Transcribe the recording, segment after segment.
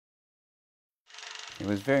It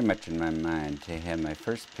was very much in my mind to have my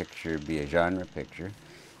first picture be a genre picture.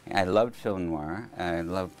 I loved film noir. I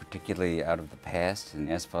loved particularly Out of the Past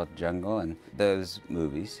and Asphalt Jungle and those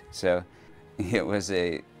movies. So it was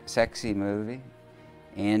a sexy movie,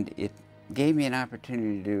 and it gave me an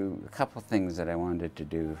opportunity to do a couple things that I wanted to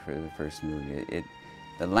do for the first movie.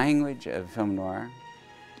 The language of film noir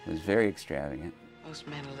was very extravagant. Most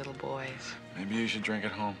men are little boys. Maybe you should drink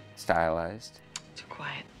at home. Stylized. Too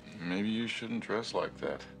quiet. Maybe you shouldn't dress like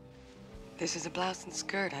that. This is a blouse and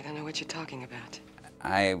skirt. I don't know what you're talking about.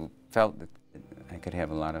 I felt that I could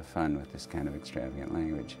have a lot of fun with this kind of extravagant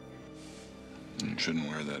language. You shouldn't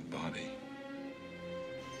wear that body.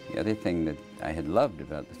 The other thing that I had loved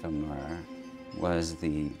about the film noir was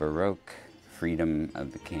the Baroque freedom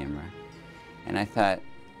of the camera. And I thought,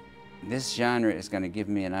 this genre is going to give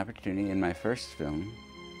me an opportunity in my first film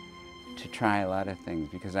to try a lot of things,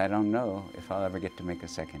 because I don't know if I'll ever get to make a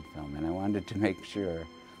second film. And I wanted to make sure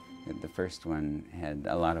that the first one had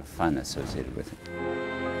a lot of fun associated with it.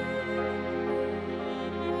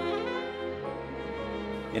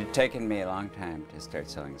 It had taken me a long time to start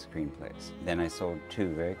selling screenplays. Then I sold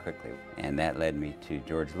 2 very quickly, and that led me to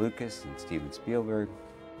George Lucas and Steven Spielberg,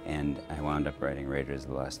 and I wound up writing Raiders of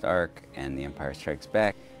the Lost Ark and The Empire Strikes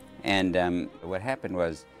Back. And what happened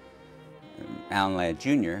was Alan Ladd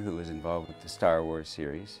Jr., who was involved with the Star Wars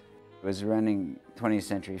series, was running 20th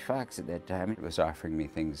Century Fox at that time. It was offering me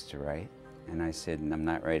things to write, and I said, I'm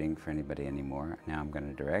not writing for anybody anymore. Now I'm going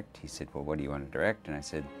to direct. He said, well, what do you want to direct? And I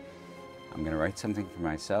said, I'm going to write something for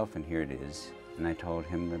myself, and here it is. And I told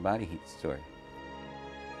him the Body Heat story.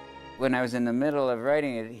 When I was in the middle of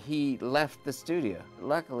writing it, he left the studio.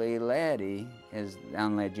 Luckily, Laddie, as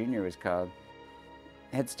Alan Ladd Jr. was called,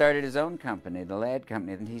 had started his own company, the Ladd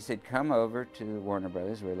Company, and he said, come over to Warner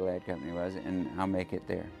Brothers, where the Ladd Company was, and I'll make it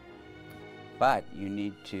there. But you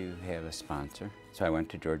need to have a sponsor. So I went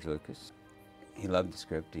to George Lucas. He loved the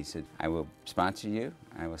script. He said, I will sponsor you.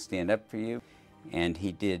 I will stand up for you. And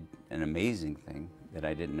he did an amazing thing that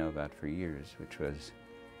I didn't know about for years, which was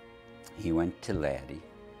he went to Laddie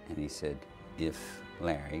and he said, if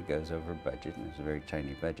Larry goes over budget, and it was a very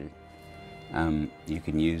tiny budget, you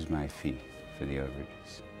can use my fee for the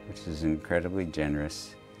overages, which is an incredibly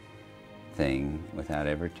generous thing without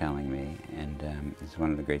ever telling me, and it's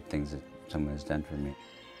one of the great things that someone has done for me.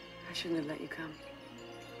 I shouldn't have let you come.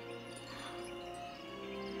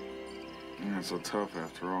 You're not so tough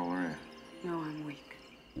after all, are you? No, I'm weak.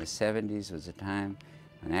 The 70s was a time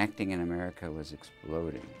when acting in America was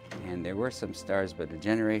exploding, and there were some stars, but a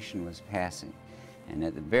generation was passing. And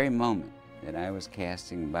at the very moment that I was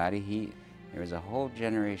casting Body Heat, there was a whole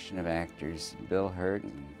generation of actors, Bill Hurt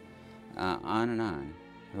and on,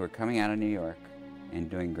 who were coming out of New York and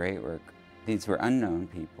doing great work. These were unknown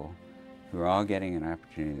people who were all getting an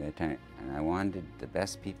opportunity at that time, and I wanted the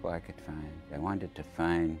best people I could find. I wanted to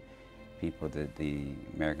find people that the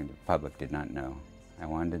American public did not know. I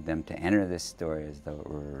wanted them to enter this story as though it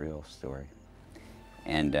were a real story,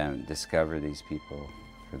 and discover these people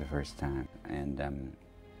for the first time, and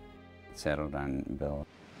settled on Bill.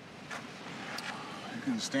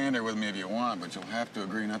 You can stand there with me if you want, but you'll have to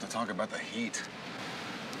agree not to talk about the heat.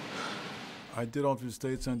 I did Altered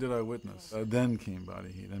States and I did Eyewitness. Then came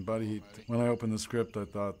Body Heat. And Body Heat, when I opened the script, I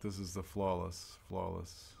thought this is the flawless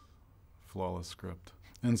script.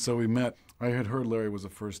 And so we met. I had heard Larry was a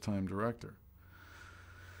first-time director,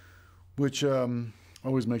 which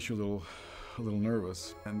always makes you a little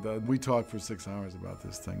nervous. And we talked for 6 hours about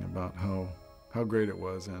this thing, about how great it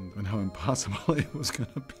was and how impossible it was going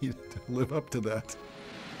to be to live up to that.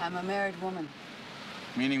 I'm a married woman.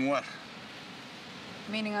 Meaning what?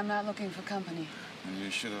 Meaning I'm not looking for company. And you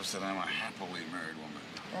should have said I'm a happily married woman.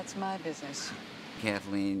 That's my business.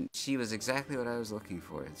 Kathleen, she was exactly what I was looking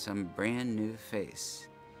for, some brand new face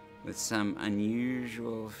with some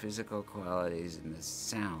unusual physical qualities and the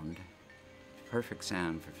sound, perfect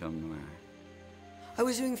sound for film noir. I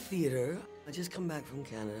was doing theater. I just come back from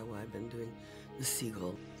Canada where I'd been doing The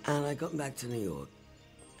Seagull, and I got back to New York.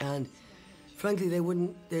 And frankly, they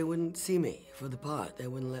wouldn't see me for the part. They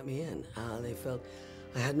wouldn't let me in. They felt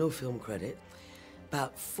I had no film credit.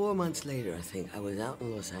 About 4 months later, I think, I was out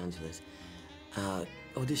in Los Angeles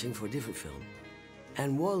auditioning for a different film.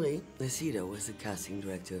 And Wally Nacita was the casting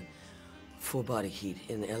director for Body Heat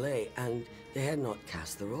in LA, and they had not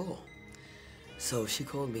cast the role. So she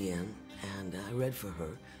called me in, and I read for her.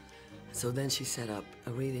 So then she set up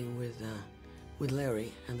a reading with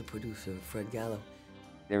Larry and the producer, Fred Gallo.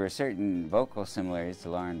 There were certain vocal similarities to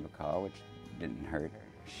Lauren Bacall, which didn't hurt her.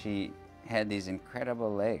 She had these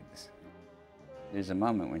incredible legs. There's a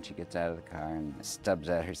moment when she gets out of the car and stubs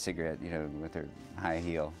out her cigarette, you know, with her high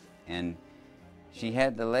heel. And She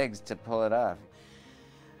had the legs to pull it off.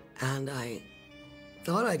 And I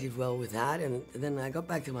thought I did well with that, and then I got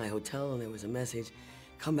back to my hotel and there was a message,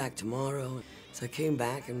 come back tomorrow. So I came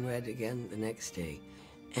back and read again the next day.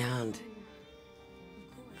 And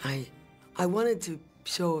I wanted to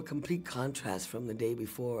show a complete contrast from the day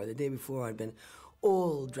before. The day before I'd been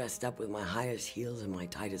all dressed up with my highest heels and my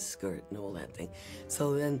tightest skirt and all that thing.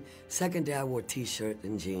 So then second day I wore t-shirt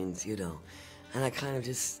and jeans, you know. And I kind of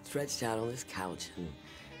just stretched out on this couch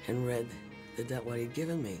and read what he'd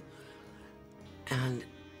given me. And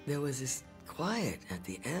there was this quiet at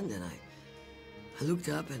the end, and I looked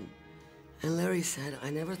up and Larry said, I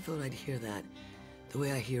never thought I'd hear that the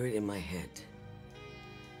way I hear it in my head.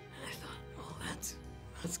 And I thought, well,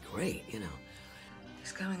 that's great, you know.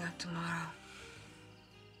 He's coming up tomorrow.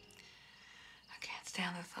 I can't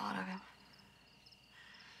stand the thought of him.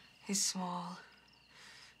 He's small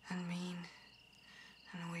and mean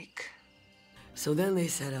and weak. So then they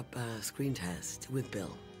set up a screen test with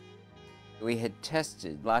Bill. We had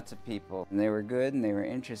tested lots of people, and they were good and they were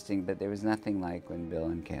interesting, but there was nothing like when Bill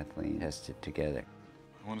and Kathleen tested together.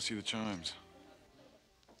 I want to see the chimes.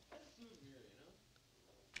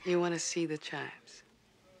 You want to see the chimes?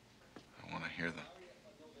 I want to hear them.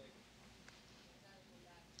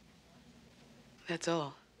 That's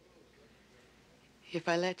all. If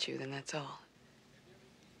I let you, then that's all.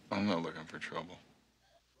 I'm not looking for trouble.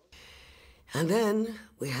 And then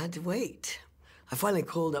we had to wait. I finally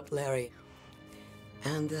called up Larry,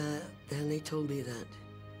 and then they told me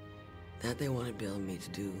that they wanted Bill and me to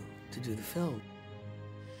do the film.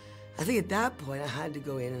 I think at that point I had to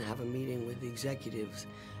go in and have a meeting with the executives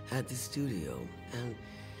at the studio, and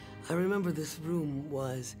I remember this room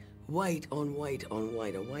was white on white on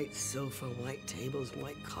white, a white sofa, white tables,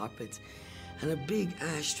 white carpets, and a big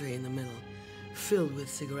ashtray in the middle filled with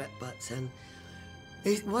cigarette butts. And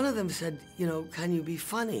one of them said, you know, can you be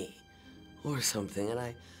funny or something?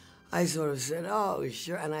 And I sort of said, oh,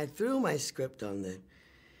 sure. And I threw my script on the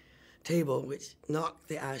table, which knocked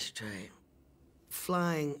the ashtray,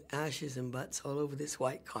 flying ashes and butts all over this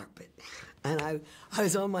white carpet. And I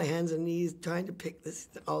was on my hands and knees trying to pick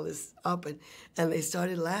all this up, and they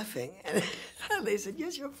started laughing. And they said,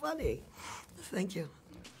 yes, you're funny. Thank you.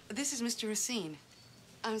 This is Mr. Racine.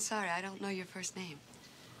 I'm sorry, I don't know your first name.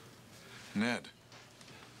 Ned.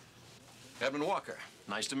 Edmund Walker.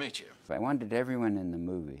 Nice to meet you. I wanted everyone in the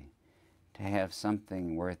movie to have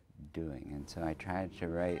something worth doing, and so I tried to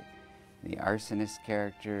write the arsonist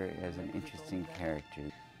character as an interesting character.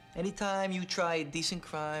 Anytime you try a decent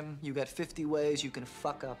crime, you got 50 ways you can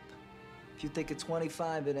fuck up. If you think it's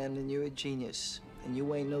 25 of them, then you're a genius, and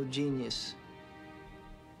you ain't no genius.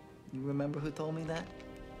 You remember who told me that?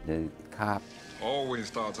 The cop. Always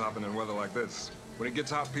starts hopping in weather like this. When it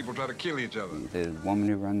gets hot, people try to kill each other. The woman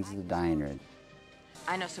who runs the diner.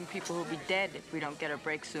 I know some people who'll be dead if we don't get a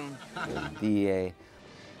break soon. The DA.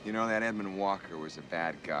 You know, that Edmund Walker was a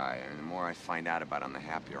bad guy, and the more I find out about him, the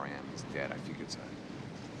happier I am he's dead. I figure it's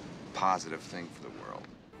a positive thing for the world.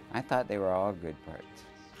 I thought they were all good parts.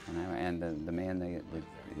 And the man that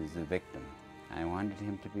is the victim. I wanted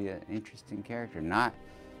him to be an interesting character, not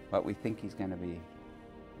what we think he's going to be.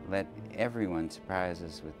 Let everyone surprise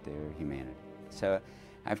us with their humanity. So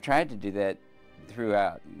I've tried to do that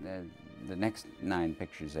throughout. The next 9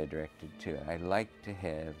 pictures I directed, too. I like to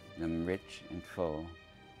have them rich and full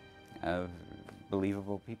of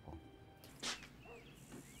believable people.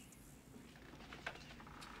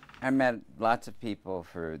 I met lots of people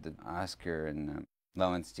for the Oscar and the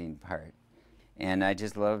Lowenstein part, and I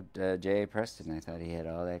just loved J.A. Preston. I thought he had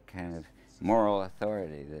all that kind of moral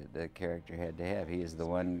authority that the character had to have. He is the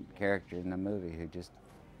one character in the movie who just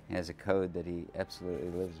has a code that he absolutely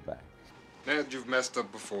lives by. Ned, you've messed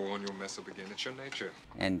up before and you'll mess up again. It's your nature.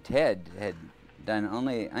 And Ted had done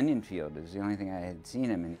only Onion Field. It was the only thing I had seen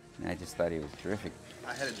him in, and I just thought he was terrific.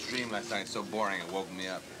 I had a dream last night so boring it woke me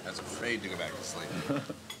up. I was afraid to go back to sleep.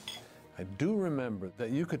 I do remember that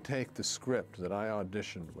you could take the script that I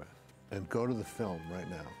auditioned with and go to the film right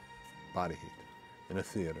now, Body Heat, in a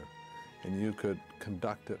theater, and you could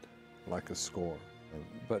conduct it like a score.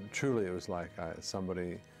 But truly, it was like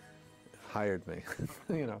somebody hired me.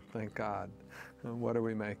 You know, thank God. What are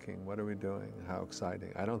we making? What are we doing? How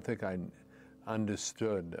exciting. I don't think I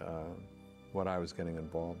understood what I was getting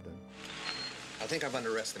involved in. I think I've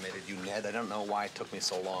underestimated you, Ned. I don't know why it took me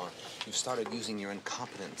so long. You started using your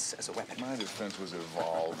incompetence as a weapon. My defense was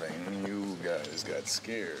evolving, and you guys got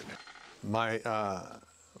scared. My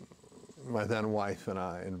then wife and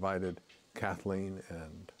I invited Kathleen,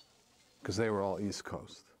 and because they were all East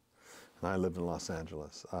Coast, and I lived in Los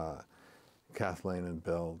Angeles, Kathleen and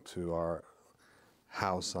Bill to our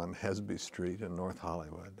house on Hesby Street in North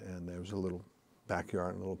Hollywood, and there was a little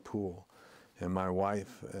backyard and a little pool. And my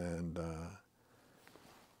wife and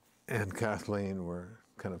Kathleen were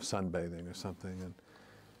kind of sunbathing or something,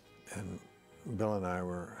 and Bill and I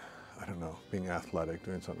were, I don't know, being athletic,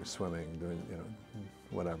 doing something, swimming, doing, you know,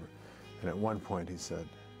 whatever. And at one point he said,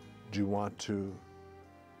 "Do you want to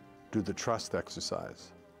do the trust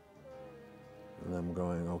exercise?" And I'm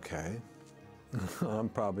going, okay. I'm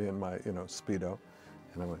probably in my, you know, Speedo.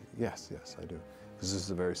 And I went, yes, yes, I do. Because this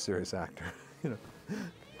is a very serious actor, you know.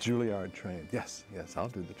 Juilliard trained. Yes, yes, I'll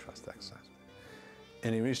do the trust exercise.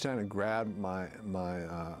 And he reached down and grabbed my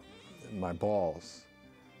balls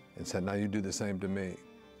and said, "Now you do the same to me."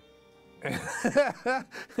 And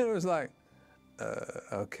it was like,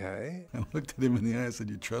 okay. I looked at him in the eye and said,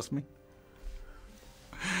 "You trust me?"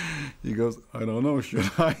 He goes, "I don't know, should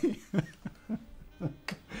I?"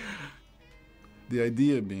 The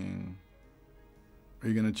idea being, are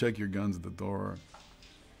you going to check your guns at the door,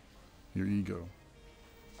 your ego,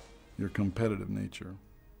 your competitive nature,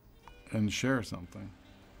 and share something?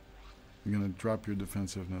 You're going to drop your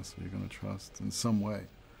defensiveness, or you're going to trust in some way.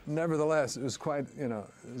 Nevertheless, it was quite, you know,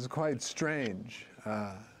 it was quite strange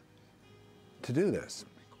to do this.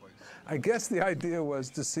 I guess the idea was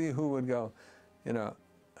to see who would go, you know,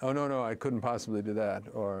 "Oh, no, no, I couldn't possibly do that,"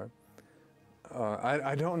 or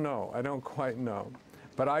I don't know, I don't quite know.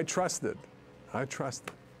 But I trusted. A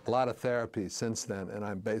lot of therapy since then, and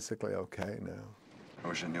I'm basically okay now. I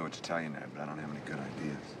wish I knew what to tell you, Ned, but I don't have any good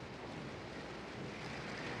ideas.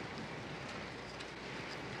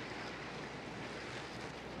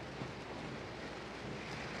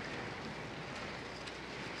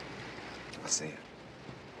 I'll see you.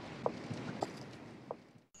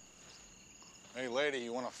 Hey, lady,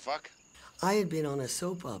 you want to fuck? I had been on a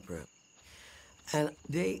soap opera, and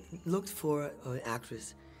they looked for an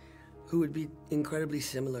actress who would be incredibly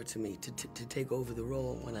similar to me to take over the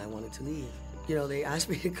role when I wanted to leave. You know, they asked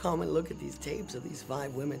me to come and look at these tapes of these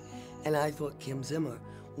 5 women, and I thought Kim Zimmer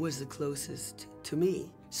was the closest to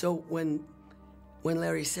me. So when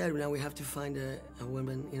Larry said, "Now we have to find a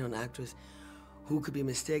woman, you know, an actress who could be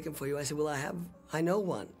mistaken for you," I said, "Well, I know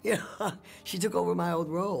one." You know, she took over my old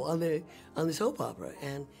role on the soap opera,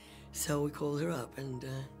 and so we called her up, and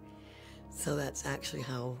so that's actually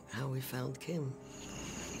how we found Kim.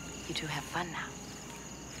 You two have fun now.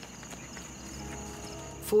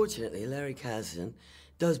 Fortunately, Larry Kasdan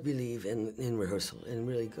does believe in rehearsal, in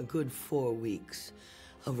really a good 4 weeks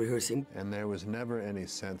of rehearsing. And there was never any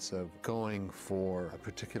sense of going for a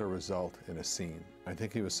particular result in a scene. I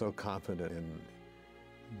think he was so confident in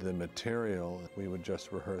the material, we would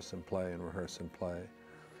just rehearse and play and rehearse and play,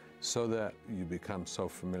 so that you become so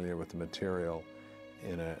familiar with the material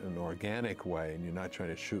in an organic way, and you're not trying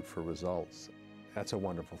to shoot for results. That's a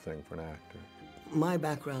wonderful thing for an actor. My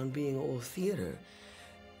background being all theater,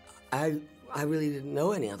 I really didn't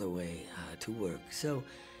know any other way to work. So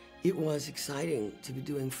it was exciting to be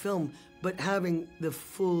doing film, but having the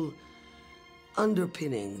full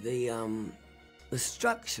underpinning, the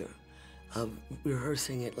structure of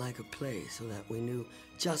rehearsing it like a play, so that we knew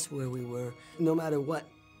just where we were, no matter what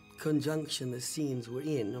conjunction the scenes were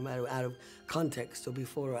in, no matter out of context or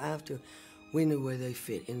before or after, we knew where they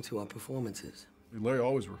fit into our performances. Larry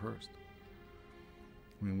always rehearsed.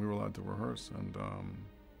 I mean, we were allowed to rehearse, and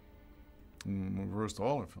we rehearsed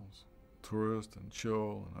all our films. Tourist and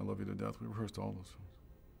Chill and I Love You to Death, we rehearsed all those films.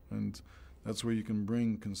 And that's where you can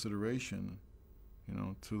bring consideration, you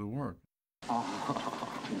know, to the work.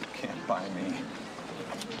 Oh, you can't buy me.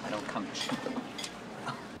 I don't come cheap.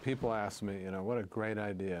 People ask me, you know, what a great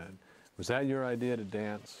idea. Was that your idea to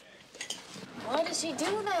dance? Why does he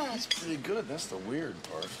do that? It's pretty good. That's the weird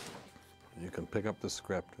part. You can pick up the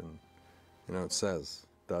script and, you know, it says,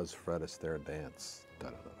 "Does Fred Astaire dance?" Da,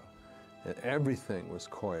 da, da, da. And everything was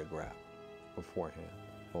choreographed beforehand.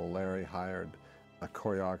 Well, Larry hired a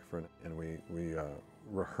choreographer, and we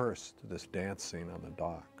rehearsed this dance scene on the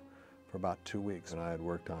dock for about 2 weeks. And I had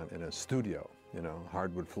worked on in a studio, you know,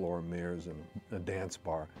 hardwood floor, mirrors, and a dance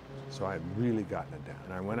bar. So I had really gotten it down.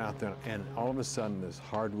 And I went out there, and all of a sudden, this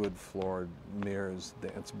hardwood floor, mirrors,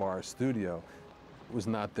 dance bar studio was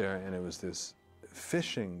not there, and it was this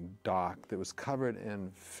fishing dock that was covered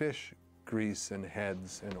in fish grease and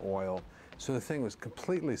heads and oil. So the thing was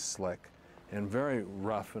completely slick and very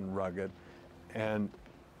rough and rugged. And,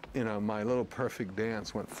 you know, my little perfect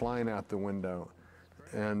dance went flying out the window.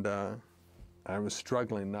 And I was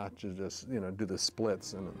struggling not to just, you know, do the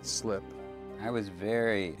splits and slip. I was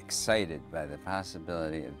very excited by the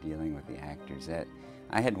possibility of dealing with the actors.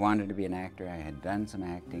 I had wanted to be an actor, I had done some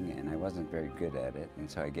acting, and I wasn't very good at it,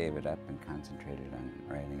 and so I gave it up and concentrated on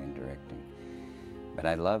writing and directing. But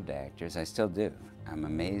I loved actors, I still do. I'm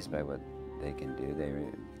amazed by what they can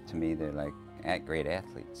do. To me, they're like great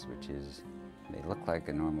athletes, which is, they look like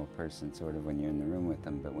a normal person sort of when you're in the room with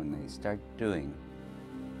them, but when they start doing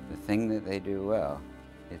the thing that they do well,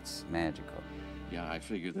 it's magical. Yeah, I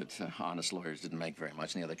figured that honest lawyers didn't make very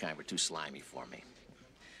much, and the other kind were too slimy for me.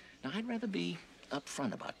 Now, I'd rather be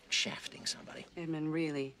upfront about shafting somebody. Edmund,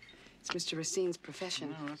 really, it's Mr. Racine's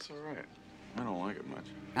profession. No, that's all right. I don't like it much.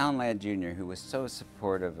 Alan Ladd Jr., who was so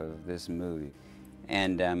supportive of this movie,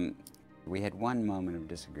 and we had one moment of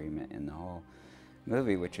disagreement in the whole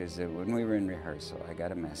movie, which was that when we were in rehearsal, I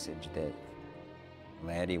got a message that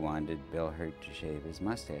Laddie wanted Bill Hurt to shave his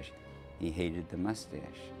mustache. He hated the mustache,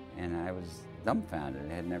 and I was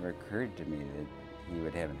dumbfounded. It had never occurred to me that he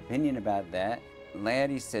would have an opinion about that.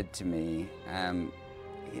 Laddie said to me,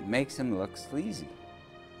 it makes him look sleazy,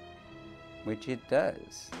 which it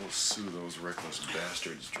does. We'll sue those reckless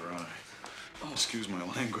bastards dry. Oh, excuse my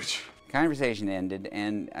language. Conversation ended,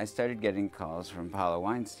 and I started getting calls from Paula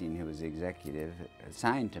Weinstein, who was the executive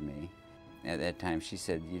assigned to me. At that time, she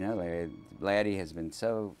said, you know, Larry, Laddie has been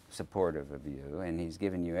so supportive of you, and he's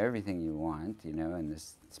given you everything you want, you know, in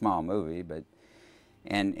this small movie,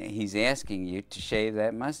 and he's asking you to shave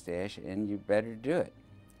that mustache, and you better do it.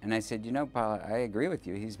 And I said, you know, Paula, I agree with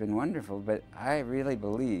you. He's been wonderful, but I really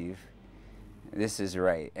believe this is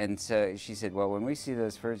right. And so she said, well, when we see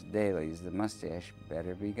those first dailies, the mustache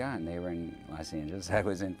better be gone. They were in Los Angeles, I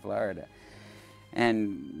was in Florida.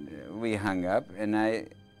 And we hung up, and I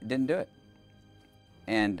didn't do it.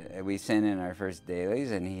 And we sent in our first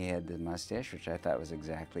dailies, and he had the mustache, which I thought was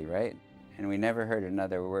exactly right. And we never heard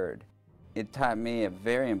another word. It taught me a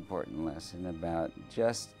very important lesson about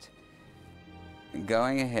just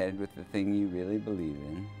going ahead with the thing you really believe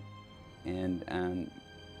in, and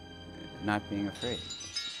not being afraid.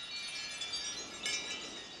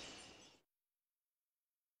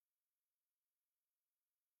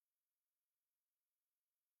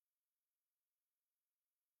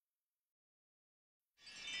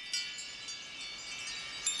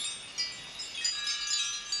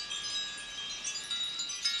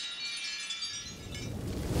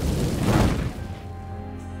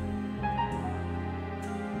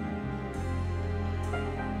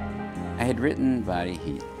 I had written Body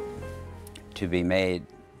Heat to be made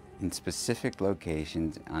in specific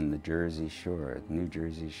locations on the Jersey Shore, New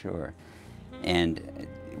Jersey Shore. And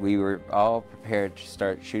we were all prepared to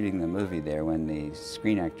start shooting the movie there when the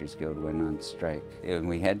Screen Actors Guild went on strike. And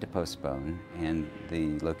we had to postpone, and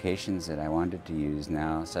the locations that I wanted to use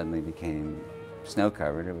now suddenly became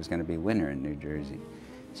snow-covered. It was going to be winter in New Jersey.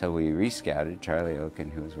 So we rescouted. Charlie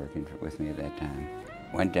Oken, who was working with me at that time,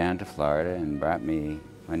 went down to Florida and brought me,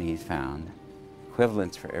 when he found,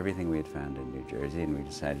 equivalents for everything we had found in New Jersey, and we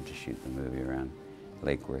decided to shoot the movie around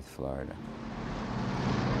Lake Worth, Florida.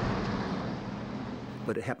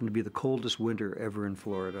 But it happened to be the coldest winter ever in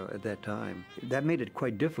Florida at that time. That made it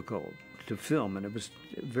quite difficult to film, and it was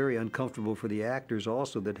very uncomfortable for the actors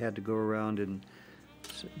also that had to go around in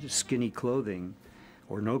skinny clothing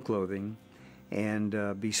or no clothing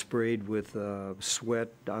and be sprayed with sweat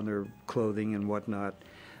on their clothing and whatnot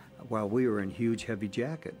while we were in huge heavy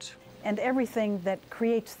jackets. And everything that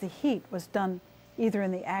creates the heat was done either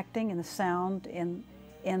in the acting, in the sound, in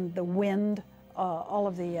the wind, all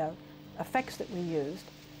of the effects that we used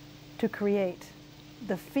to create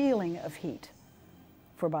the feeling of heat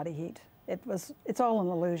for Body Heat. It's all an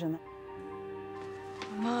illusion.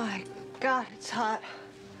 My God, it's hot.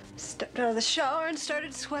 Stepped out of the shower and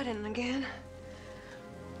started sweating again.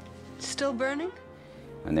 Still burning?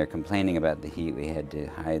 When they're complaining about the heat, we had to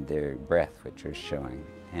hide their breath, which was showing.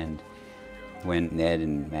 And when Ned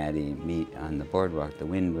and Matty meet on the boardwalk, the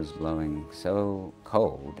wind was blowing so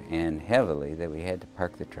cold and heavily that we had to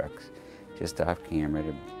park the trucks just off camera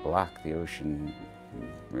to block the ocean.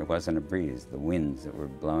 It wasn't a breeze, the winds that were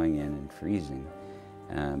blowing in and freezing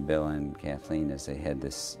Bill and Kathleen as they had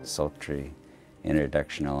this sultry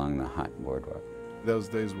introduction along the hot boardwalk. Those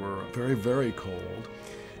days were very, very cold.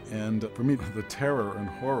 And for me, the terror and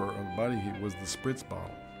horror of Body Heat was the spritz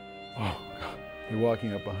bottle. Oh, God. They're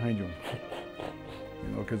walking up behind you, you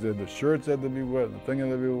know, because the shirts had to be wet, and the thing had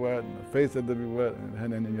to be wet, and the face had to be wet,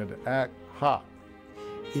 and then you had to act hot.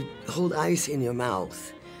 You'd hold ice in your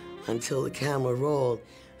mouth until the camera rolled,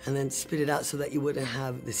 and then spit it out so that you wouldn't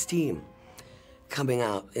have the steam coming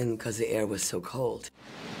out because the air was so cold.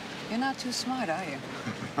 You're not too smart, are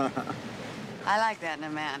you? I like that in a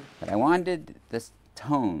man. But I wanted this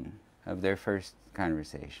tone of their first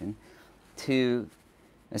conversation to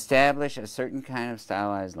establish a certain kind of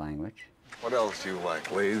stylized language. What else do you like?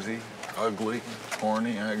 Lazy, ugly,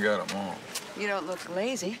 horny? I got them all. You don't look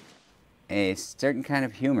lazy. a certain kind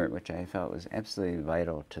of humor, which I felt was absolutely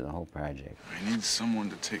vital to the whole project. I need someone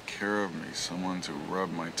to take care of me, someone to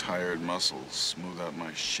rub my tired muscles, smooth out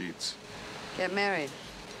my sheets. Get married.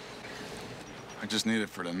 I just need it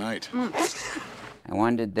for tonight. I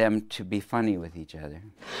wanted them to be funny with each other.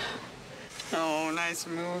 Oh, nice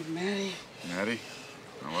move, Matty. Matty,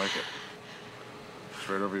 I like it. It's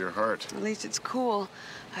right over your heart. At least it's cool.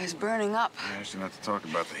 I was burning up. I asked you not to talk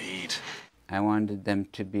about the heat. I wanted them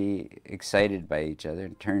to be excited by each other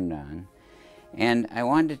and turned on. And I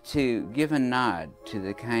wanted to give a nod to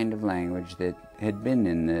the kind of language that had been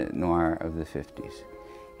in the noir of the 50s.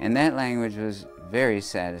 And that language was very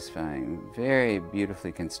satisfying, very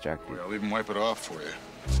beautifully constructed. Well, I'll even wipe it off for you.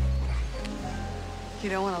 You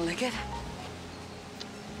don't want to lick it?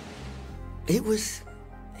 It was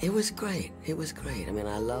great. It was great. I mean,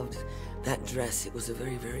 I loved that dress. It was a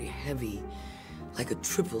very, very heavy, like a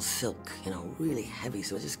triple silk, you know, really heavy.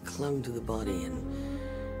 So it just clung to the body and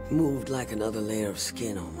moved like another layer of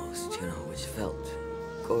skin almost, you know, which felt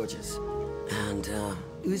gorgeous. And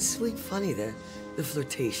it was sweet, funny, the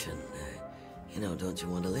flirtation. You know, don't you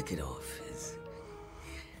want to lick it off?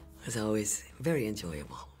 It was always very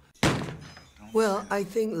enjoyable. Well, I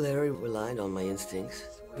think Larry relied on my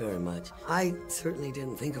instincts very much. I certainly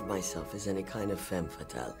didn't think of myself as any kind of femme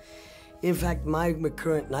fatale. In fact, my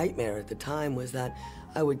current nightmare at the time was that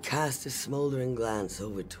I would cast a smoldering glance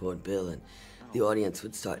over toward Bill and the audience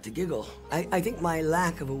would start to giggle. I think my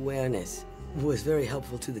lack of awareness was very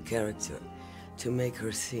helpful to the character to make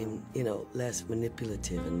her seem, you know, less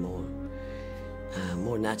manipulative and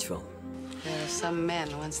more natural. There are some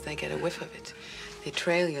men, once they get a whiff of it, they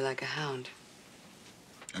trail you like a hound.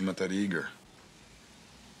 I'm not that eager.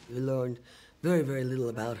 We learned very, very little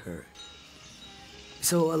about her.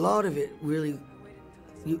 So a lot of it really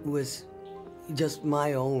was just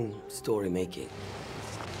my own story making.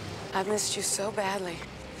 I've missed you so badly.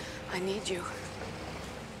 I need you.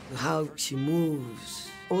 How she moves,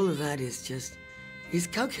 all of that is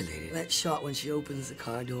calculated. That shot when she opens the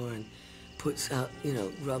car door and puts out, you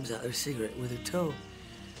know, rubs out her cigarette with her toe,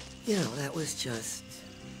 you know, that was just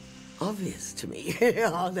obvious to me.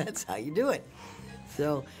 That's how you do it.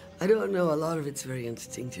 So I don't know, a lot of it's very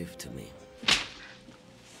instinctive to me.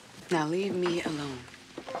 Now leave me alone.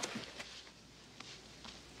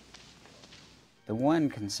 The one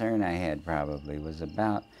concern I had probably was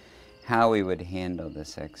about how we would handle the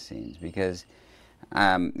sex scenes, because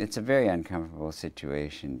it's a very uncomfortable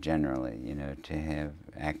situation generally, you know, to have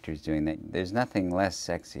actors doing that. There's nothing less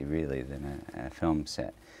sexy really than a film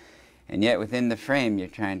set. And yet within the frame you're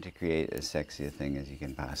trying to create as sexy a thing as you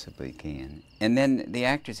can possibly can. And then the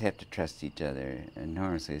actors have to trust each other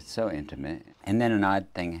enormously. It's so intimate. And then an odd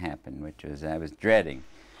thing happened, which was I was dreading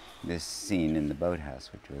this scene in the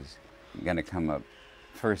boathouse, which was going to come up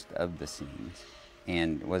first of the scenes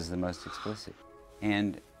and was the most explicit.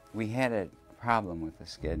 And we had a problem with the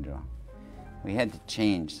schedule. We had to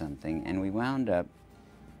change something, and we wound up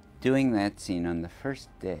doing that scene on the first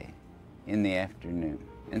day in the afternoon.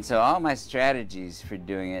 And so all my strategies for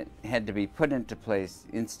doing it had to be put into place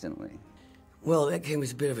instantly. Well, that came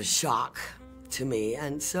as a bit of a shock to me.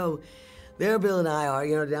 And so there Bill and I are,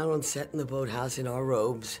 you know, down on set in the boathouse in our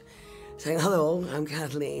robes, saying, hello, I'm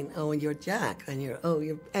Kathleen. Oh, and you're Jack. And you're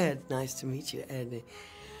Ed. Nice to meet you, Ed.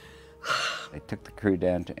 I took the crew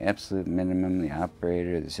down to absolute minimum, the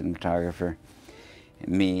operator, the cinematographer,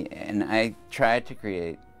 and me, and I tried to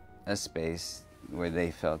create a space where they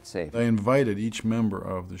felt safe. I invited each member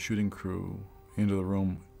of the shooting crew into the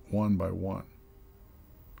room one by one.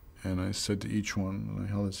 And I said to each one, and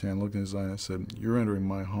I held his hand, looked in his eye, and I said, you're entering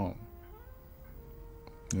my home.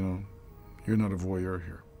 You know, you're not a voyeur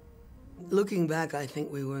here. Looking back, I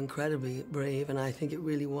think we were incredibly brave, and I think it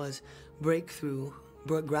really was breakthrough,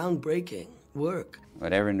 groundbreaking work.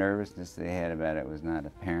 Whatever nervousness they had about it was not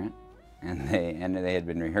apparent. And they had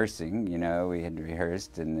been rehearsing, you know, we had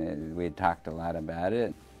rehearsed and we had talked a lot about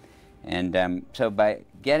it. And so by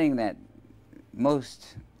getting that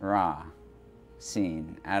most raw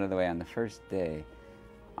scene out of the way on the first day,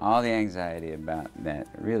 all the anxiety about that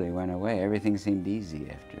really went away. Everything seemed easy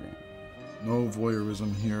after that. No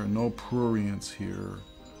voyeurism here, no prurience here,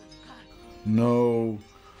 no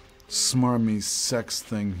smarmy sex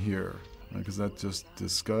thing here, because that just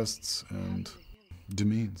disgusts and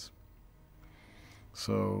demeans.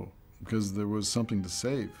 So, because there was something to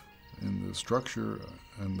save in the structure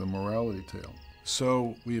and the morality tale.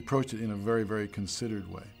 So we approached it in a very, very considered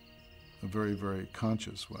way, a very, very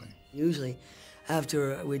conscious way. Usually,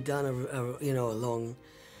 after we'd done a long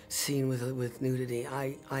scene with nudity,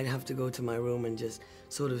 I'd have to go to my room and just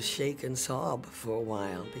sort of shake and sob for a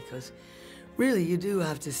while, because really, you do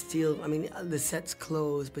have to steal. I mean, the set's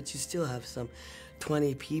closed, but you still have some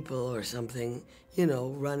 20 people or something, you know,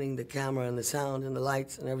 running the camera and the sound and the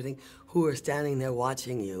lights and everything, who are standing there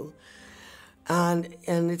watching you. And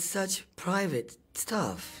it's such private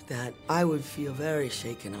stuff that I would feel very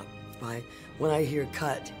shaken up by when I hear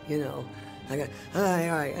cut, you know. I go, all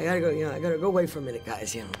right, I gotta go, you know, I gotta go away for a minute,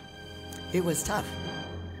 guys, you know. It was tough.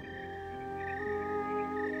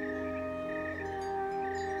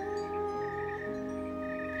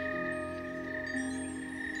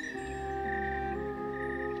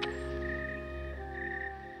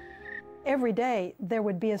 Every day, there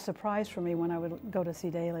would be a surprise for me when I would go to see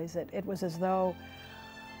dailies. It was as though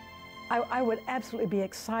I would absolutely be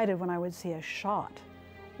excited when I would see a shot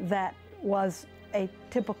that was a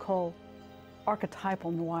typical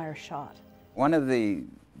archetypal noir shot. One of the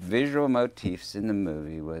visual motifs in the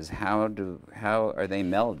movie was how are they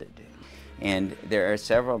melded? And there are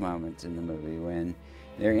several moments in the movie when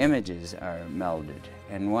their images are melded.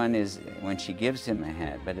 And one is when she gives him a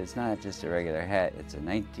hat, but it's not just a regular hat, it's a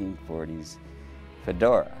 1940s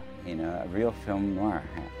fedora, you know, a real film noir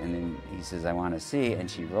hat. And then he says, I want to see,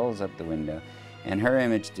 and she rolls up the window, and her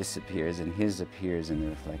image disappears, and his appears in the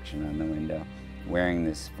reflection on the window, wearing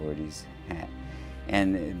this 40s hat.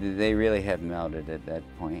 And they really have melded at that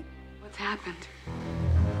point. What's happened?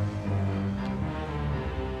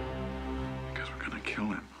 Because we're gonna kill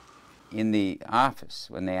him. In the office,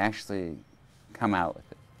 when they actually come out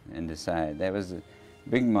with it and decide, that was a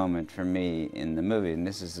big moment for me in the movie. And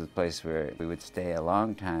this is the place where we would stay a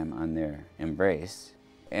long time on their embrace.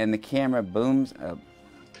 And the camera booms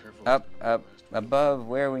up above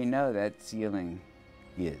where we know that ceiling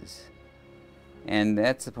is. And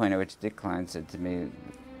that's the point at which Dick Klein said to me,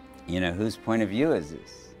 you know, whose point of view is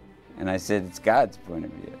this? And I said, it's God's point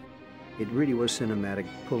of view. It really was cinematic,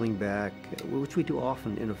 pulling back, which we do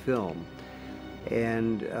often in a film.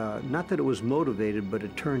 And not that it was motivated, but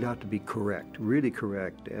it turned out to be correct, really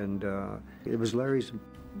correct. And it was Larry's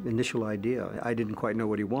initial idea. I didn't quite know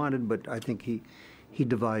what he wanted, but I think he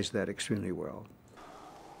devised that extremely well.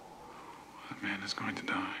 That man is going to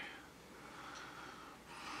die.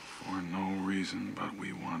 For no reason, but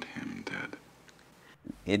we want him dead.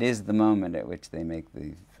 It is the moment at which they make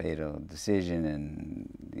the fatal decision, and,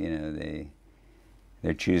 you know,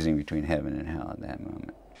 they're choosing between heaven and hell at that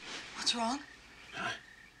moment. What's wrong?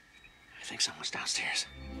 I think someone's downstairs.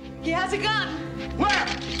 He has a gun! Where?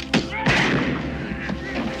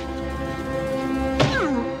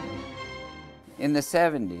 In the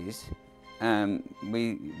 70s,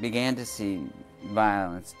 we began to see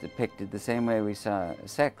violence depicted the same way we saw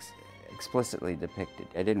sex explicitly depicted.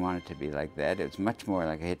 I didn't want it to be like that. It was much more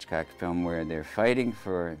like a Hitchcock film where they're fighting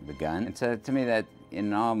for the gun. And so to me, that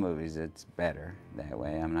in all movies, it's better that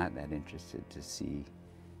way. I'm not that interested to see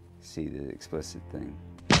the explicit thing.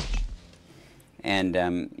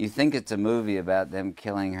 And you think it's a movie about them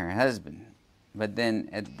killing her husband, but then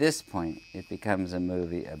at this point, it becomes a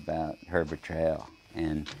movie about her betrayal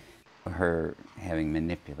and her having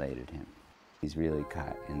manipulated him. He's really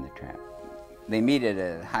caught in the trap. They meet at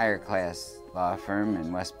a higher class law firm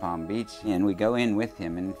in West Palm Beach, and we go in with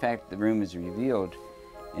him. And in fact, the room is revealed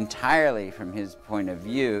entirely from his point of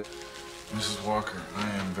view. Mrs. Walker, I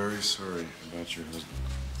am very sorry about your husband.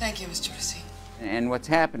 Thank you, Mr. Racine. And what's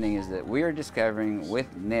happening is that we're discovering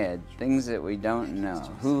with Ned things that we don't know.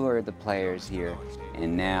 Who are the players here?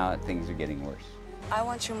 And now things are getting worse. I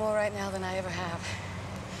want you more right now than I ever have.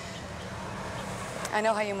 I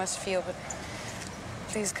know how you must feel, but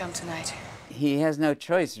please come tonight. He has no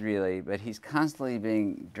choice, really, but he's constantly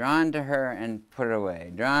being drawn to her and put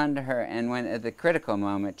away, drawn to her, and when at the critical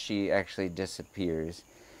moment she actually disappears,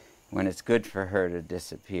 when it's good for her to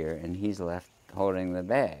disappear, and he's left holding the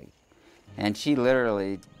bag. And she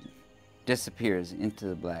literally disappears into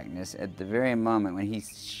the blackness at the very moment when he's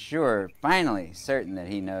sure, finally certain that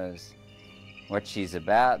he knows what she's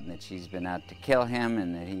about and that she's been out to kill him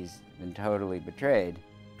and that he's been totally betrayed.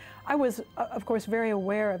 I was, of course, very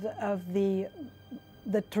aware of the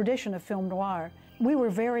tradition of film noir. We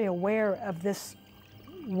were very aware of this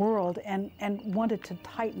world and wanted to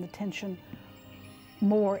tighten the tension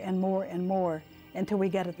more and more and more until we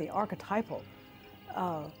get at the archetypal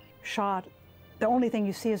shot. The only thing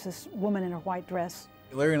you see is this woman in her white dress.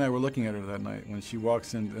 Larry and I were looking at her that night when she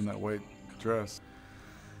walks in that white dress.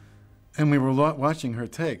 And we were watching her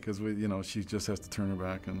take, because she just has to turn her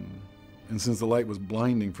back. And since the light was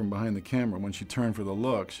blinding from behind the camera, when she turned for the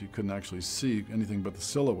look, she couldn't actually see anything but the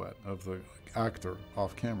silhouette of the actor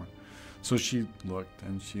off camera. So she looked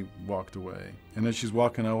and she walked away. And as she's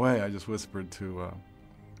walking away, I just whispered to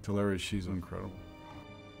Larry, she's incredible.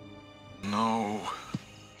 No.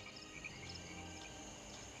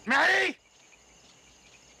 Matty!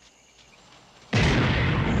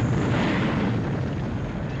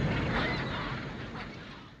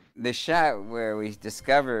 The shot where we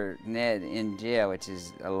discover Ned in jail, which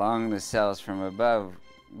is along the cells from above,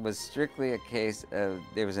 was strictly a case of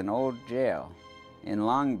there was an old jail in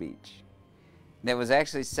Long Beach that was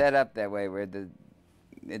actually set up that way where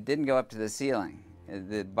it didn't go up to the ceiling.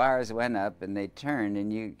 The bars went up and they turned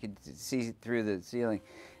and you could see through the ceiling.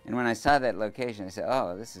 And when I saw that location, I said,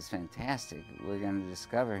 oh, this is fantastic. We're going to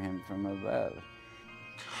discover him from above.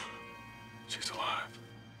 She's alive.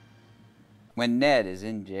 When Ned is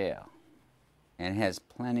in jail and has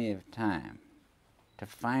plenty of time to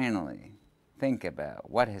finally think about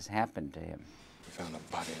what has happened to him. We found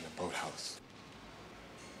a body in the boathouse.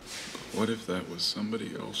 But what if that was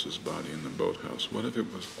somebody else's body in the boathouse? What if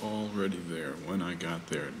it was already there when I got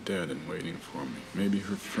there, dead and waiting for me? Maybe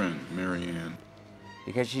her friend, Mary Ann.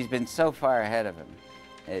 Because she's been so far ahead of him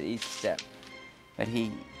at each step. But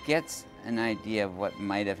he gets an idea of what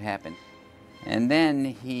might have happened. And then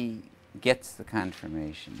he gets the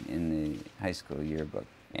confirmation in the high school yearbook.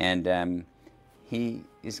 And he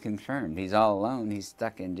is confirmed. He's all alone. He's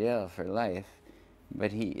stuck in jail for life.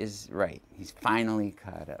 But he is right. He's finally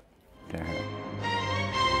caught up to her.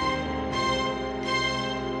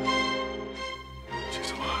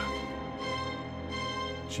 She's alive.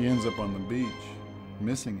 She ends up on the beach,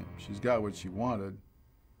 missing him. She's got what she wanted,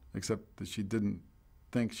 except that she didn't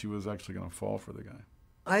think she was actually going to fall for the guy.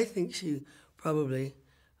 I think she probably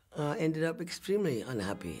ended up extremely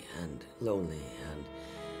unhappy and lonely. And,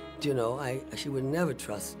 you know, she would never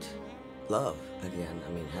trust love again.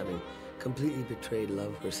 I mean, having completely betrayed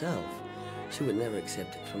love herself, she would never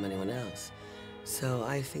accept it from anyone else. So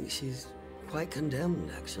I think she's quite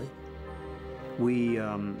condemned, actually. We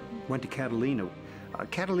went to Catalina.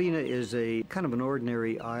 Catalina is a kind of an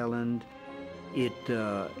ordinary island. It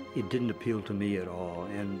didn't appeal to me at all.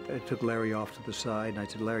 And I took Larry off to the side and I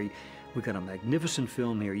said, Larry, we've got a magnificent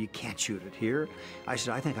film here. You can't shoot it here. I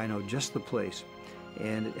said, I think I know just the place.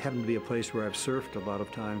 And it happened to be a place where I've surfed a lot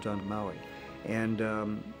of times on Maui. And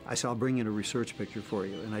I said, I'll bring in a research picture for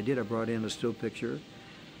you. And I did. I brought in a still picture,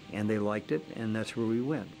 and they liked it, and that's where we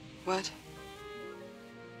went. What?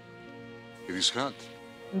 It is hot.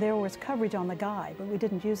 There was coverage on the guy, but we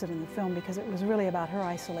didn't use it in the film because it was really about her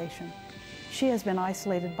isolation. She has been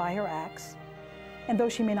isolated by her acts, and though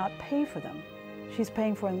she may not pay for them, she's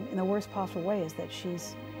paying for them in the worst possible way, is that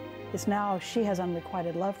it's now she has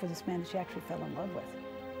unrequited love for this man that she actually fell in love with.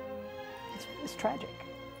 It's tragic.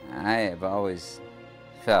 I have always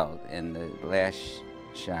felt, and the last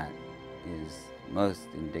shot is most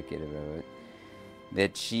indicative of it,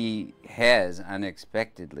 that she has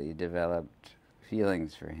unexpectedly developed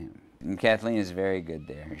feelings for him. And Kathleen is very good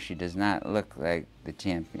there. She does not look like the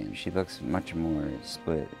champion. She looks much more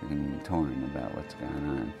split and torn about what's going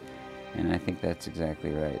on. And I think that's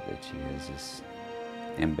exactly right, that she has this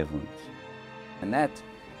ambivalence. And that's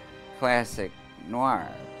classic noir.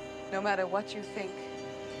 No matter what you think,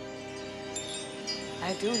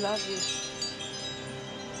 I do love you.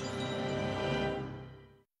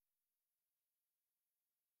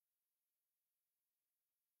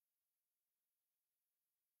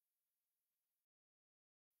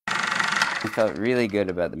 I felt really good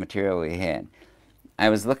about the material we had. I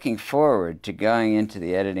was looking forward to going into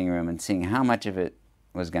the editing room and seeing how much of it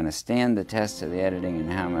was going to stand the test of the editing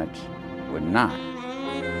and how much would not.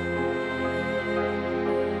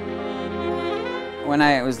 When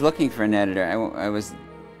I was looking for an editor, I was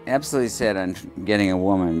absolutely set on getting a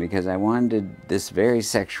woman because I wanted this very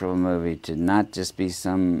sexual movie to not just be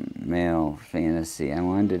some male fantasy. I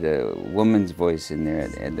wanted a woman's voice in there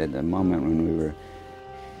at the moment when we were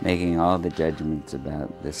making all the judgments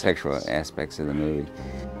about the sexual aspects of the movie.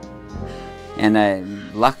 And I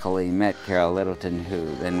luckily met Carol Littleton,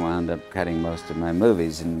 who then wound up cutting most of my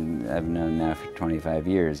movies, and I've known now for 25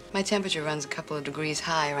 years. My temperature runs a couple of degrees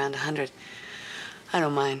high, around 100. I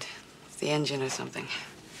don't mind. It's the engine or something.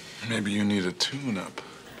 Maybe you need a tune-up.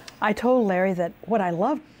 I told Larry that what I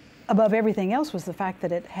loved above everything else was the fact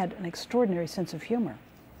that it had an extraordinary sense of humor.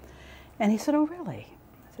 And he said, oh, really?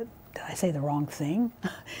 I said, did I say the wrong thing? He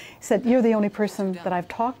said, you're the only person that I've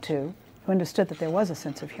talked to who understood that there was a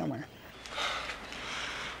sense of humor.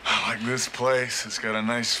 I like this place. It's got a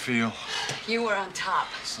nice feel. You were on top.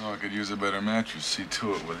 So I could use a better mattress. See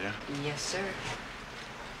to it, will you? Yes, sir.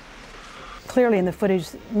 Clearly in the footage,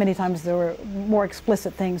 many times there were more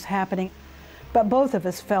explicit things happening, but both of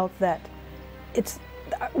us felt that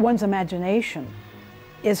one's imagination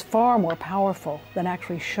is far more powerful than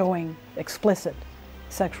actually showing explicit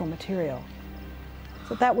sexual material.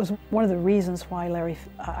 So that was one of the reasons why Larry,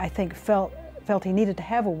 I think, felt felt he needed to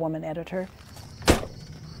have a woman editor.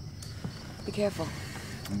 Be careful.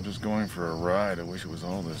 I'm just going for a ride. I wish it was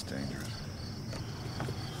all this dangerous.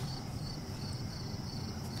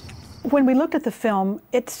 When we looked at the film,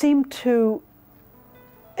 it seemed to,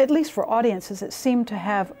 at least for audiences, it seemed to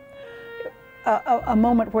have a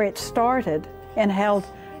moment where it started and held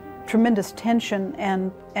tremendous tension, and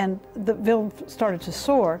the film started to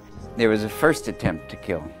soar. There was a first attempt to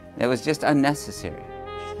kill. It was just unnecessary,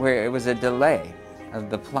 where it was a delay of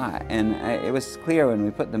the plot. And it was clear when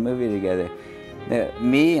we put the movie together that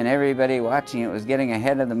me and everybody watching it was getting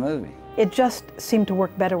ahead of the movie. It just seemed to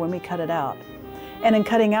work better when we cut it out. And in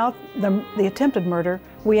cutting out the attempted murder,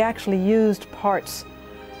 we actually used parts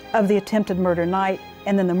of the attempted murder night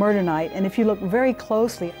and then the murder night. And if you look very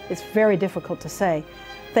closely, it's very difficult to say.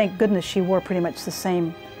 Thank goodness she wore pretty much the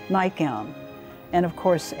same nightgown. And of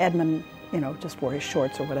course, Edmund, you know, just wore his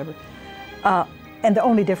shorts or whatever. And the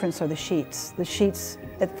only difference are the sheets. The sheets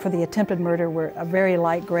for the attempted murder were a very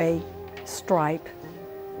light gray stripe,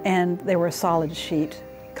 and they were a solid sheet,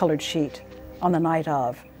 colored sheet, on the night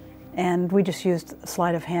of. And we just used a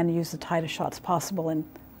sleight of hand, used the tightest shots possible, and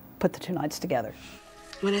put the two nights together.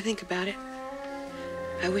 When I think about it,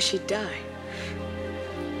 I wish he'd die.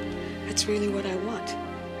 That's really what I want.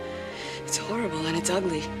 It's horrible and it's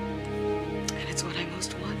ugly, and it's what I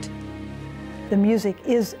most want. The music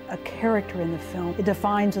is a character in the film. It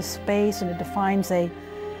defines a space and it defines an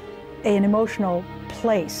emotional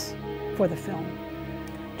place for the film.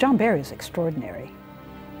 John Barry is extraordinary.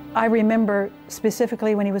 I remember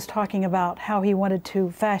specifically when he was talking about how he wanted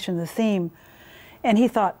to fashion the theme, and he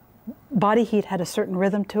thought body heat had a certain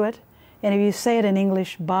rhythm to it. And if you say it in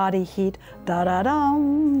English, body heat,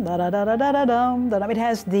 da-da-dum, da-da-da-da-da-dum, da-dum, it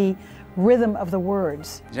has the rhythm of the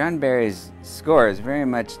words. John Barry's score is very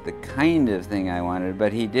much the kind of thing I wanted,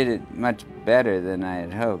 but he did it much better than I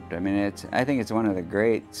had hoped. I mean, I think it's one of the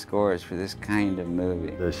great scores for this kind of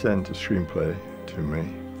movie. They sent a screenplay to me,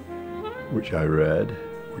 which I read,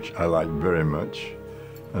 which I liked very much.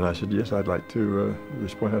 And I said, yes, I'd like to, at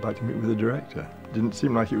this point, I'd like to meet with the director. It didn't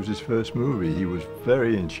seem like it was his first movie. He was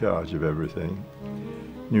very in charge of everything,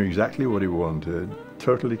 knew exactly what he wanted,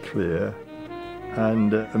 totally clear,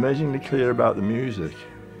 and amazingly clear about the music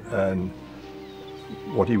and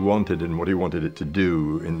what he wanted and what he wanted it to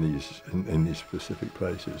do in these specific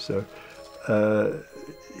places. So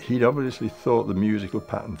he'd obviously thought the musical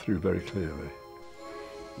pattern through very clearly.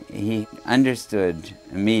 He understood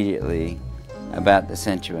immediately about the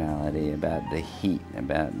sensuality, about the heat,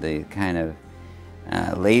 about the kind of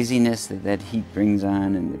laziness that heat brings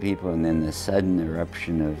on in the people, and then the sudden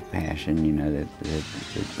eruption of passion, you know,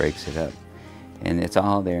 that breaks it up. And it's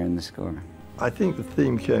all there in the score. I think the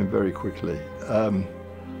theme came very quickly.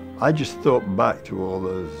 I just thought back to all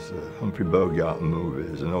those Humphrey Bogart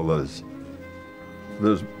movies and all those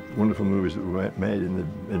wonderful movies that were made in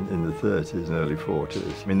the 30s and early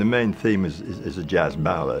 40s. I mean, the main theme is a jazz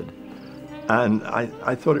ballad. And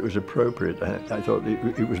I thought it was appropriate. I thought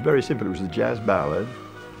it was very simple. It was a jazz ballad,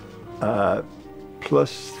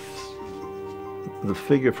 plus the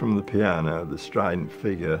figure from the piano, the strident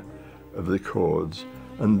figure of the chords,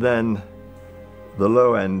 and then the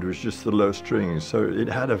low end was just the low strings. So it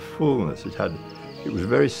had a fullness. It was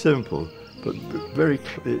very simple, but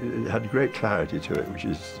it had great clarity to it, which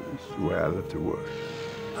is the way I love to work.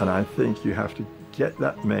 And I think you have to get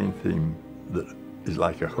that main theme that is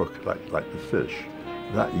like a hook, like the fish.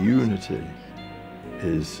 That unity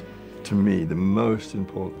is, to me, the most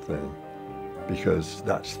important thing, because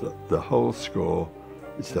that's the whole score,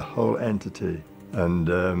 it's the whole entity. And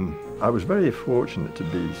I was very fortunate to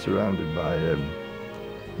be surrounded by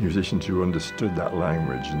musicians who understood that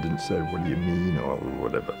language and didn't say, what do you mean, or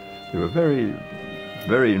whatever. They were very,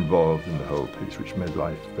 very involved in the whole piece, which made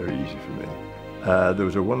life very easy for me. There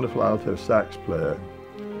was a wonderful alto sax player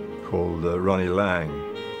called Ronnie Lang.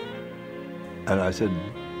 And I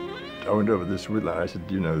went over this with Lang, I said,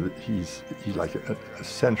 you know, that he's like a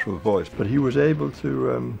central voice, but he was able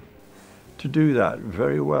to do that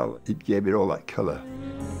very well. It gave it all that color.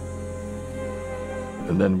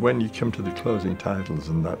 And then when you come to the closing titles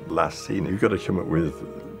and that last scene, you've got to come up with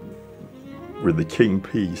the king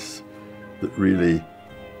piece that really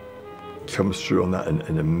comes through on that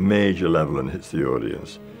in a major level and hits the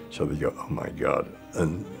audience. So they go, oh my God.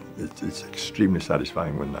 And it's extremely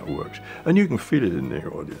satisfying when that works. And you can feel it in the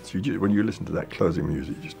audience. When you listen to that closing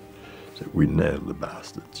music, you just say, we nailed the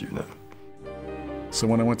bastards, you know. So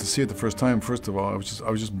when I went to see it the first time, first of all, I was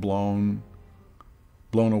just blown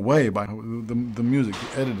away by the music,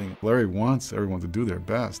 the editing. Larry wants everyone to do their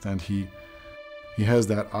best, and he has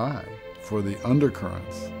that eye for the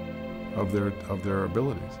undercurrents of their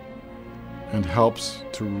abilities. and helps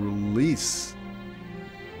to release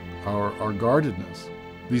our guardedness.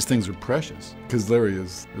 These things are precious, because Larry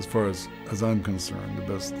is, as far as I'm concerned,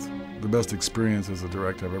 the best experience as a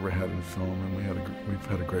director I've ever had in film, and we've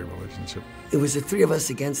had a great relationship. It was the three of us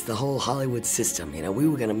against the whole Hollywood system. You know, we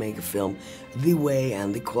were going to make a film the way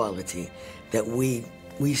and the quality that we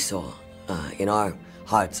saw in our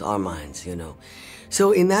hearts, our minds, you know.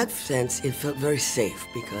 So in that sense, it felt very safe,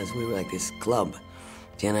 because we were like this club,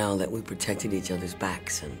 you know, that we protected each other's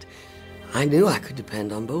backs, and I knew I could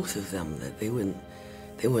depend on both of them, that they wouldn't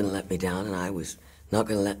let me down, and I was not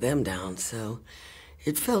going to let them down. So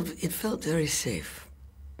it felt very safe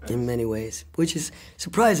in many ways, which is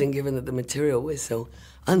surprising given that the material was so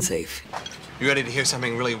unsafe. You ready to hear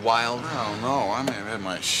something really wild? No, I may have had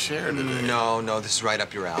my share today. No, this is right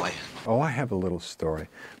up your alley. Oh, I have a little story.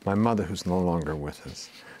 My mother, who's no longer with us,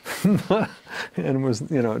 and was,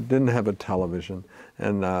 you know, didn't have a television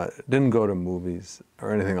and didn't go to movies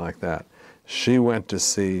or anything like that. She went to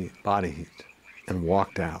see Body Heat and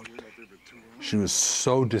walked out. She was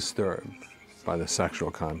so disturbed by the sexual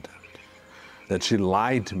content that she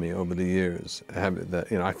lied to me over the years. That,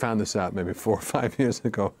 you know, I found this out maybe 4 or 5 years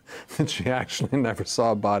ago, that she actually never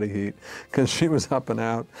saw Body Heat because she was up and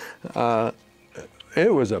out.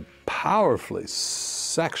 It was a powerfully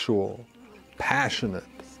sexual, passionate,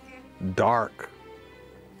 dark,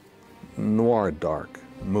 noir dark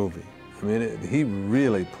movie. I mean, he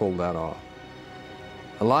really pulled that off.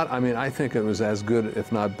 I mean, I think it was as good,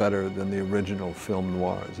 if not better, than the original film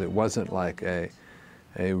noirs. It wasn't like a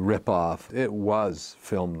rip-off. It was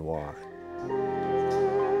film noir.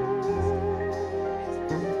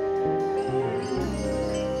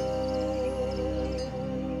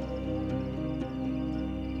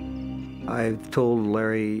 I've told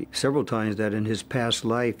Larry several times that in his past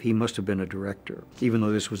life he must have been a director, even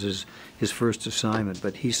though this was his first assignment.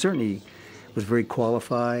 But he certainly was very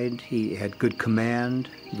qualified. He had good command,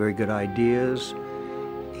 very good ideas.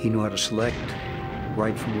 He knew how to select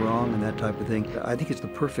right from wrong and that type of thing. I think it's the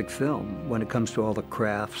perfect film when it comes to all the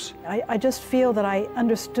crafts. I just feel that I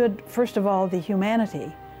understood, first of all, the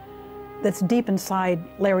humanity that's deep inside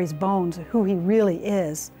Larry's bones, who he really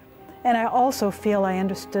is. And I also feel I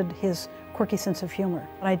understood his quirky sense of humor.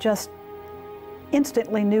 I just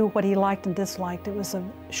instantly knew what he liked and disliked. It was a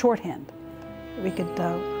shorthand. We could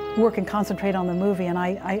work and concentrate on the movie, and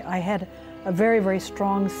I had a very, very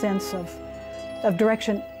strong sense of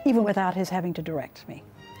direction, even without his having to direct me.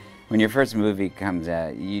 When your first movie comes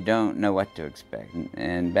out, you don't know what to expect.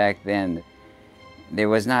 And back then, there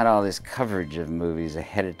was not all this coverage of movies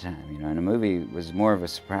ahead of time, you know, and a movie was more of a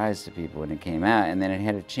surprise to people when it came out, and then it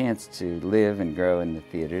had a chance to live and grow in the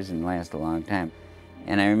theaters and last a long time.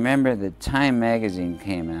 And I remember the Time magazine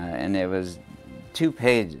came out, and it was 2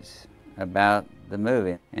 pages about the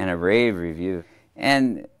movie and a rave review.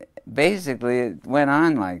 And basically, it went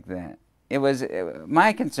on like that.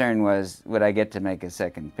 My concern was, would I get to make a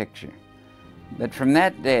second picture? But from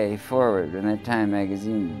that day forward, when that Time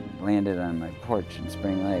magazine landed on my porch in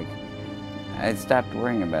Spring Lake, I stopped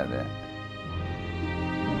worrying about that.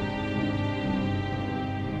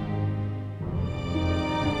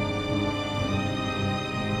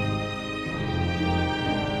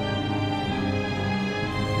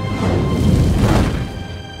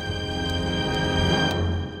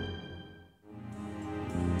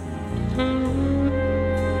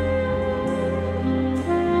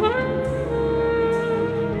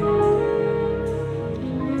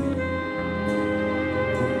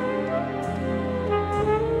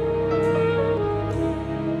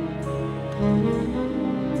 Mm-hmm.